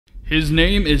His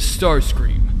name is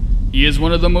Starscream. He is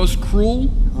one of the most cruel,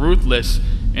 ruthless,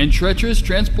 and treacherous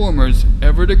Transformers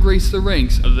ever to grace the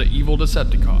ranks of the evil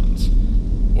Decepticons.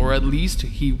 Or at least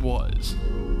he was.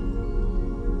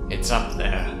 It's up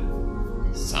there.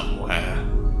 Somewhere.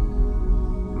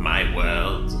 My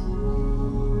world.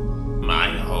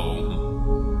 My home.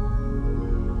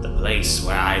 The place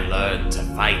where I learned to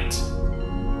fight.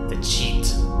 To cheat.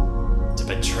 To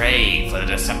betray for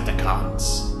the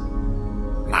Decepticons.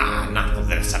 Nah, not for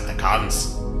the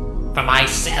Decepticons. For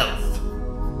myself.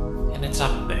 And it's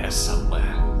up there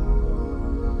somewhere.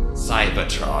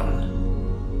 Seibertron.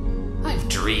 I've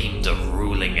dreamed of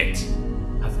ruling it.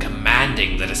 Of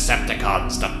commanding the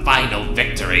Decepticons to final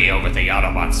victory over the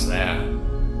Autobots there.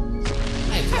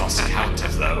 I've lost count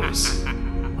of those.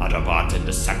 Autobot and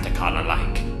Decepticon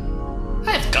alike.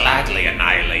 I've gladly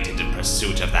annihilated in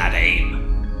pursuit of that aim.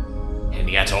 And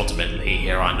yet ultimately,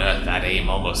 here on Earth, that aim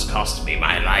almost cost me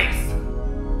my life.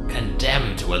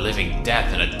 Condemned to a living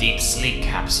death in a deep sleep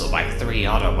capsule by 3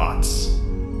 Autobots.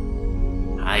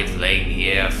 I've lain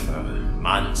here for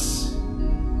months,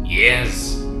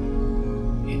 years.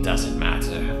 It doesn't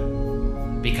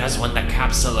matter. Because when the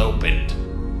capsule opened,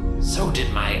 so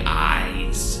did my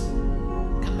eyes.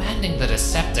 Commanding the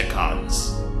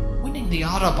Decepticons, winning the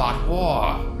Autobot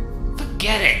war.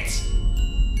 Forget it.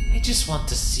 I just want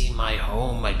to see my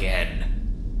home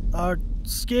again.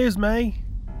 Excuse me.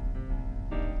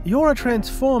 You're a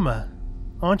Transformer,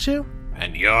 aren't you?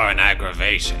 And you're an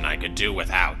aggravation I could do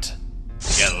without.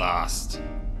 Get lost.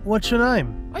 What's your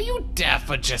name? Are you deaf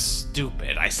or just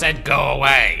stupid? I said go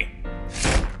away.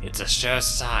 It's a sure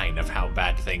sign of how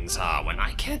bad things are when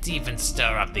I can't even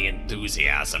stir up the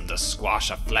enthusiasm to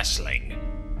squash a fleshling.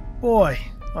 Boy,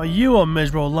 are you a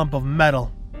miserable lump of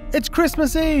metal. It's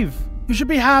Christmas Eve. You should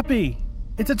be happy.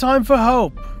 It's a time for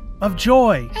hope, of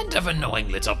joy. And of annoying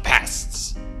little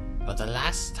pests. For the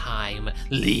last time,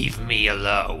 leave me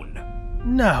alone.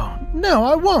 No,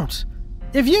 I won't.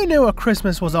 If you knew what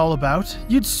Christmas was all about,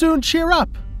 you'd soon cheer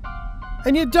up.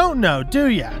 And you don't know, do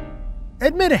ya?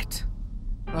 Admit it.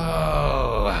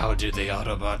 Oh, how do the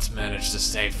Autobots manage to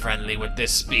stay friendly with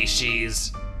this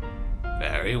species?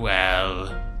 Very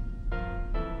well.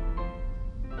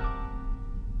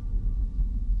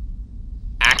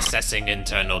 Accessing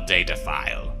internal data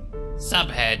file.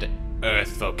 Subhead,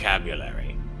 Earth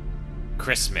vocabulary.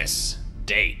 Christmas.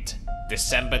 Date,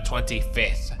 December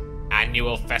 25th.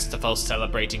 Annual festival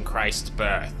celebrating Christ's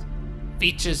birth.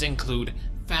 Features include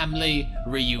family,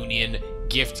 reunion,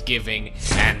 gift giving,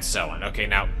 and so on. Okay,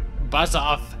 now, buzz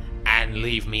off and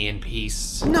leave me in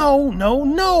peace.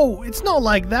 No. It's not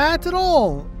like that at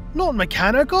all. Not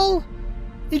mechanical.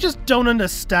 You just don't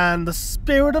understand the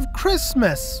spirit of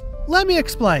Christmas. Let me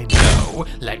explain. No,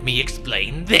 let me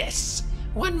explain this.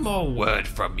 One more word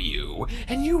from you,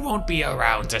 and you won't be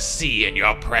around to see in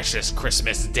your precious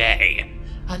Christmas day.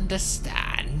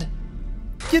 Understand?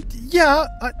 Yeah,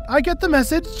 I get the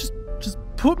message. Just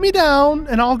put me down,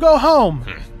 and I'll go home.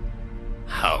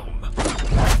 Home.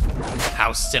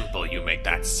 How simple you make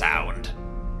that sound.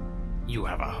 You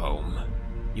have a home.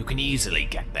 You can easily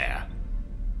get there.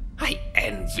 I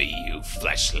envy you,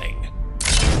 fleshling.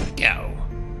 Go.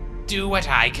 Do what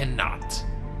I cannot.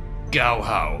 Go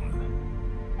home.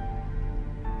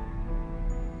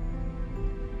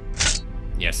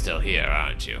 You're still here,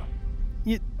 aren't you?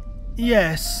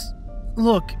 Yes.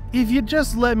 Look, if you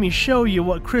just let me show you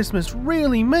what Christmas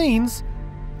really means,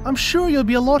 I'm sure you'll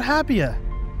be a lot happier.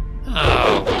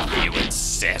 Oh, you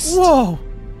insist. Whoa!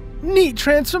 Neat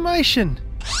transformation.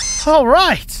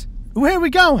 Alright, where are we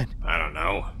going? I don't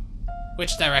know.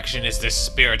 Which direction is this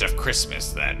spirit of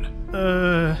Christmas, then?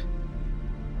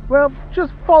 Well,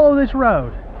 just follow this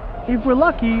road. If we're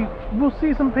lucky, we'll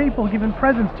see some people giving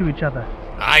presents to each other.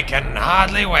 I can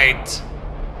hardly wait.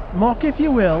 Mock if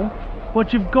you will,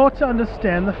 but you've got to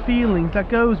understand the feelings that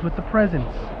goes with the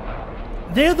presents.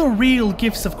 They're the real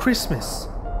gifts of Christmas.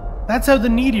 That's how the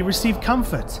needy receive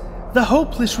comfort. The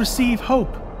hopeless receive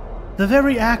hope. The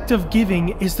very act of giving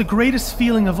is the greatest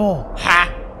feeling of all.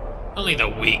 Ha! Only the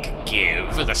weak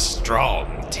give, the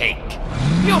strong take.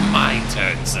 Your mind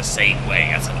turns the same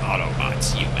way as an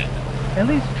Autobot's human. At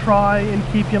least try and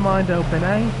keep your mind open,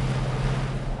 eh?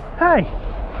 Hey!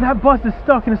 That bus is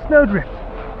stuck in a snowdrift.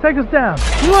 Take us down.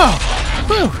 Whoa!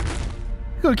 Whew!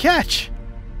 Good catch.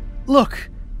 Look,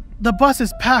 the bus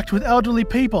is packed with elderly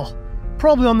people,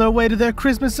 probably on their way to their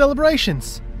Christmas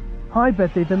celebrations. I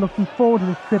bet they've been looking forward to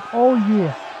this trip all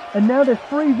year, and now they're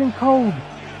freezing cold,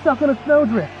 stuck on a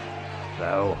snowdrift.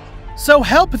 So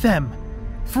help them.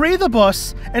 Free the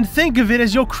bus and think of it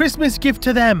as your Christmas gift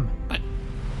to them.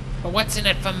 But what's in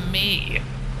it for me?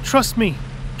 Trust me.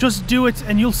 Just do it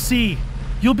and you'll see.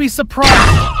 You'll be surprised.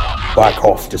 Back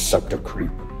off,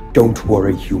 Decepticreep. Don't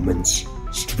worry, humans.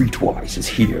 Streetwise is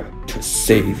here to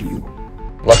save you.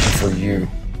 Lucky for you,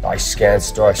 I scanned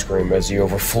Starscream as he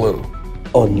overflew.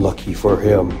 Unlucky for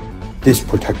him. This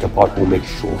Protectobot will make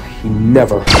sure he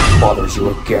never bothers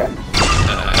you again.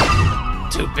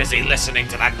 Too busy listening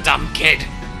to that dumb kid.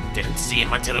 Didn't see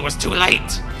him until it was too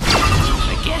late.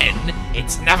 Again,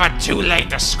 it's never too late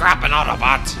to scrap an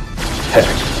Autobot. Heck,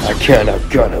 I can't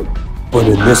outgun him. But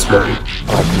in this mode,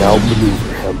 I can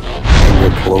outmaneuver him.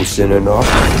 And we're close in enough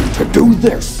to do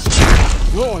this.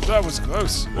 Whoa, that was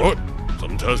close. What?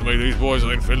 Something tells me these boys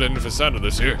ain't filling in for Santa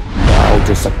this year. Now,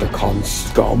 Decepticon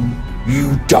scum,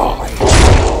 you die.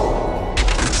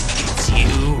 It's you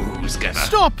who's gonna...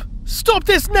 Stop! Stop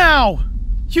this now!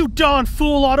 You darn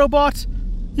fool, Autobot!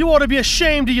 You ought to be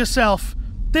ashamed of yourself.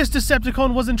 This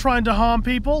Decepticon wasn't trying to harm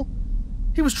people.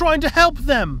 He was trying to help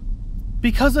them.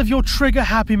 Because of your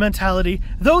trigger-happy mentality,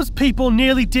 those people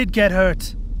nearly did get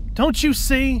hurt. Don't you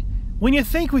see? When you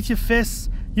think with your fists,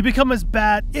 you become as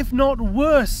bad, if not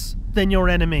worse, than your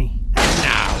enemy.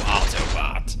 Now,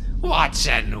 Autobot, watch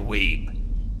and weep.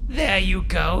 There you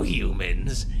go,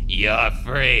 humans. You're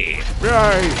free.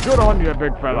 Yay, good on you,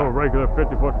 big fella. Oh, regular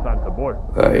 50-foot Santa boy.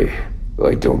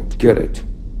 I don't get it.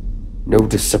 No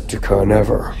Decepticon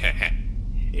ever.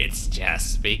 It's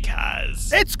just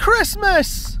because... It's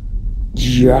Christmas!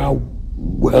 Yeah,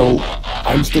 well,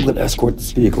 I'm still gonna escort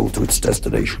this vehicle to its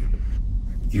destination.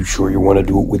 You sure you want to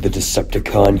do it with the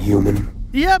Decepticon, human?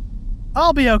 Yep,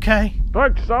 I'll be okay.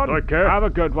 Thanks, son. Take care. Have a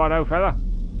good one, old fella.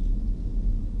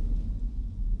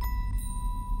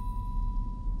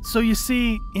 So you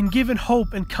see, in giving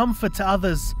hope and comfort to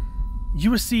others, you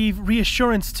receive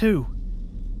reassurance too.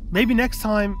 Maybe next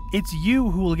time, it's you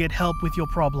who will get help with your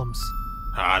problems.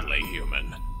 Hardly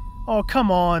human. Oh, come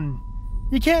on.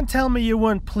 You can't tell me you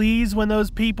weren't pleased when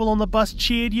those people on the bus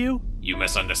cheered you? You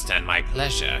misunderstand my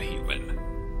pleasure, human.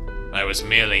 I was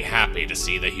merely happy to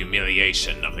see the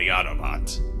humiliation of the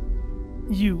Autobot.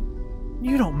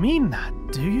 You don't mean that,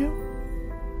 do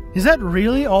you? Is that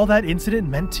really all that incident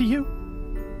meant to you?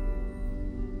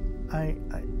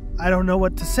 I don't know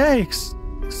what to say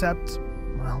except,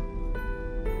 well,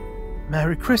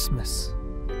 Merry Christmas.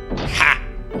 Ha!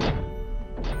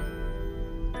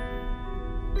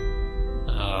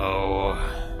 Oh,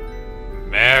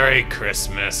 Merry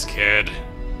Christmas, kid.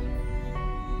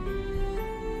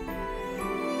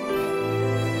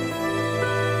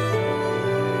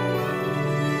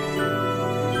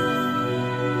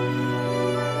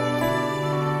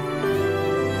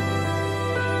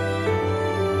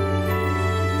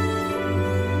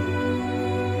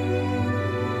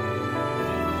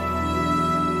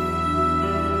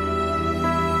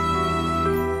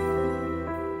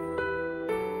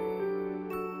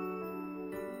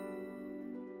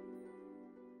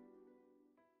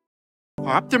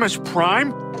 Optimus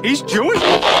Prime? He's Jewish?